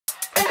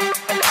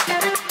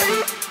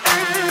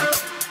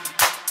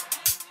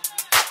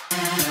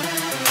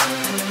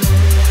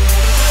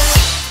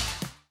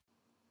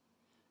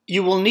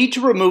You will need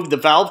to remove the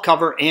valve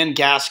cover and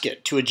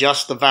gasket to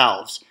adjust the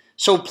valves,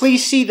 so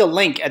please see the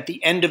link at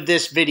the end of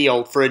this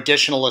video for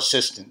additional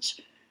assistance.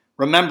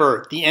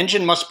 Remember, the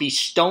engine must be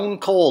stone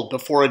cold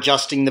before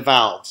adjusting the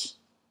valves.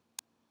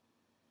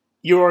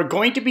 You are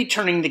going to be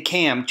turning the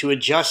cam to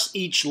adjust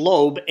each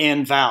lobe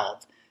and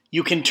valve.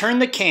 You can turn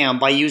the cam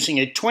by using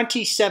a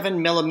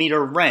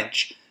 27mm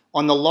wrench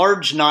on the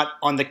large nut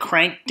on the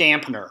crank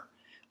dampener.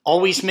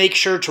 Always make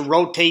sure to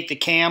rotate the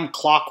cam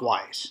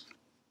clockwise.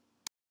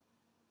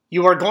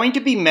 You are going to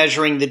be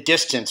measuring the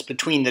distance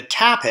between the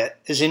tappet,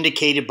 as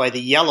indicated by the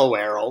yellow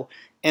arrow,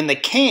 and the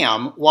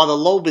cam while the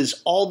lobe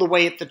is all the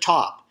way at the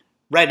top,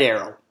 red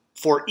arrow,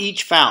 for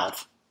each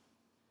valve.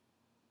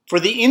 For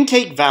the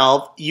intake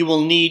valve, you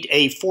will need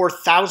a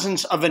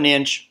 0.004 of an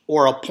inch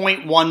or a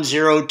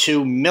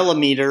 0.102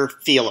 millimeter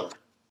feeler.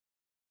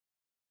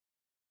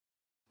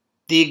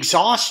 The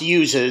exhaust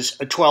uses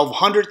a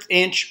 1/1200th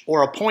inch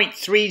or a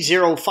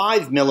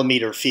 0.305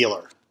 millimeter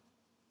feeler.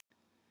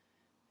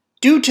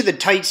 Due to the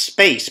tight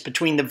space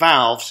between the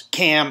valves,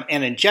 cam,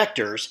 and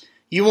injectors,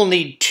 you will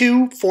need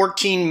two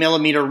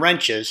 14mm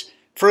wrenches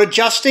for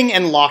adjusting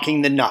and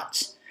locking the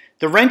nuts.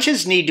 The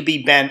wrenches need to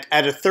be bent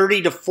at a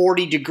 30 to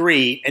 40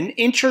 degree, an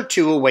inch or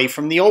two away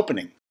from the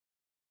opening.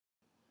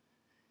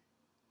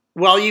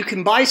 While you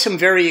can buy some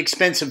very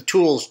expensive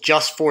tools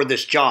just for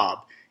this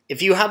job,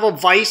 if you have a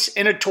vise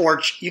and a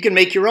torch, you can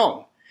make your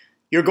own.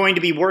 You're going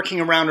to be working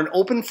around an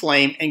open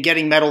flame and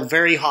getting metal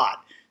very hot,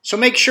 so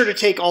make sure to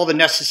take all the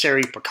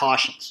necessary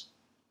precautions.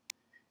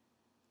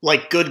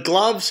 Like good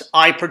gloves,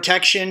 eye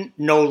protection,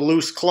 no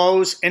loose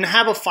clothes, and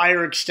have a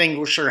fire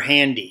extinguisher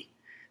handy.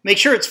 Make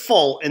sure it's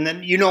full and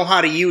then you know how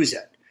to use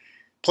it.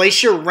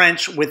 Place your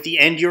wrench with the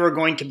end you are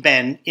going to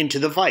bend into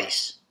the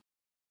vise.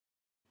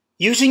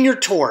 Using your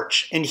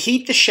torch, and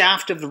heat the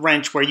shaft of the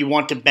wrench where you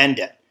want to bend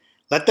it.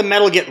 Let the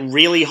metal get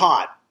really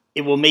hot.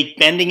 It will make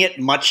bending it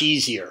much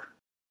easier.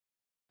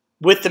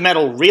 With the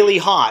metal really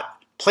hot,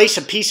 place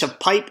a piece of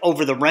pipe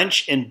over the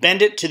wrench and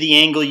bend it to the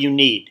angle you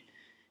need.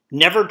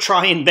 Never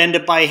try and bend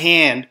it by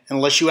hand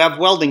unless you have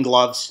welding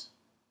gloves.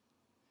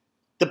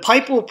 The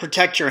pipe will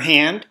protect your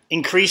hand,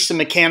 increase the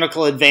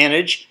mechanical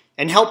advantage,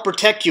 and help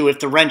protect you if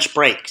the wrench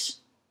breaks.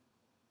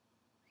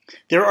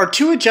 There are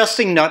two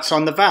adjusting nuts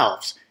on the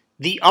valves.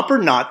 The upper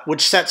nut,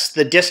 which sets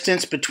the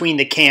distance between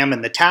the cam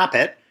and the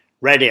tappet,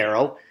 red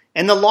arrow,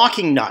 and the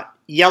locking nut,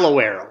 yellow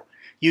arrow,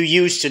 you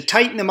use to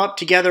tighten them up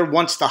together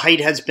once the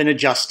height has been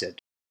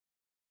adjusted.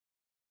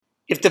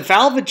 If the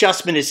valve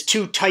adjustment is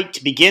too tight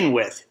to begin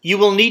with, you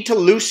will need to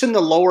loosen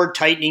the lower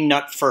tightening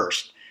nut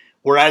first.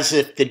 Whereas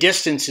if the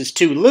distance is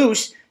too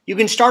loose, you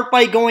can start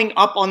by going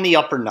up on the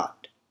upper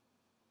nut.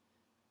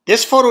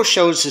 This photo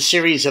shows a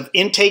series of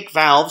intake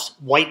valves,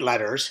 white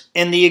letters,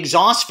 and the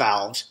exhaust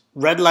valves,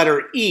 red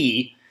letter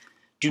E.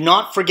 Do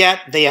not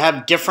forget they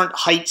have different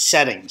height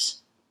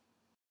settings.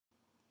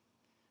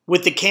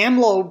 With the cam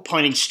lobe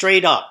pointing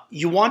straight up,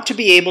 you want to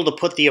be able to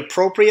put the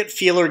appropriate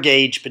feeler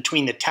gauge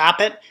between the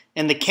tappet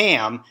and the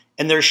cam,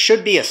 and there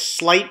should be a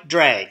slight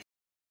drag.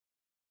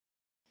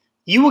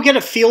 You will get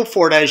a feel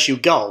for it as you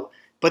go,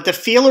 but the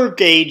feeler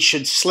gauge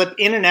should slip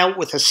in and out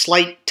with a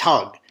slight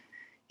tug.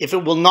 If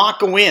it will not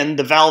go in,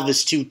 the valve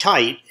is too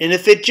tight, and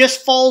if it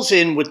just falls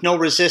in with no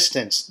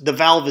resistance, the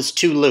valve is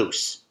too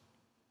loose.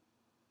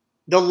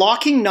 The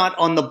locking nut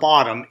on the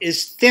bottom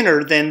is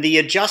thinner than the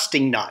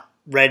adjusting nut,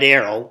 red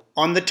arrow,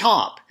 on the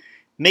top.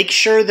 Make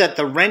sure that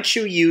the wrench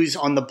you use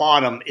on the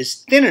bottom is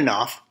thin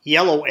enough,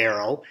 yellow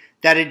arrow,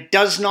 that it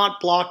does not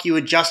block you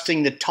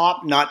adjusting the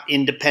top nut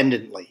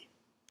independently.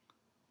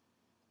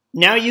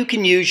 Now you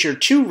can use your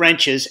two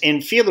wrenches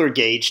and feeler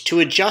gauge to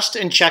adjust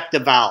and check the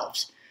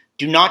valves.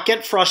 Do not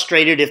get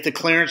frustrated if the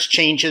clearance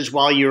changes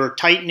while you are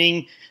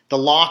tightening the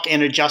lock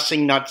and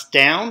adjusting nuts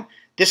down.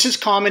 This is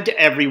common to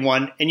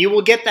everyone, and you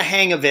will get the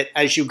hang of it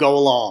as you go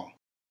along.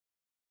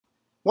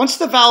 Once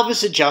the valve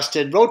is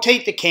adjusted,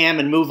 rotate the cam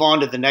and move on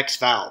to the next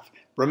valve,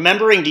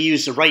 remembering to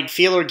use the right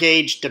feeler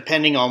gauge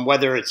depending on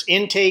whether it's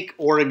intake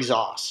or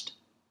exhaust.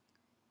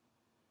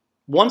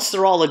 Once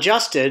they're all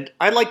adjusted,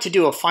 I like to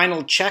do a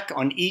final check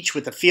on each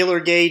with a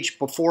feeler gauge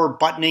before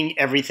buttoning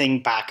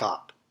everything back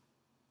up.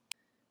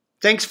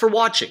 Thanks for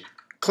watching.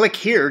 Click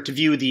here to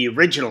view the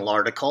original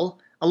article,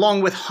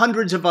 along with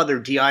hundreds of other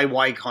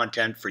DIY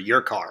content for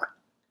your car.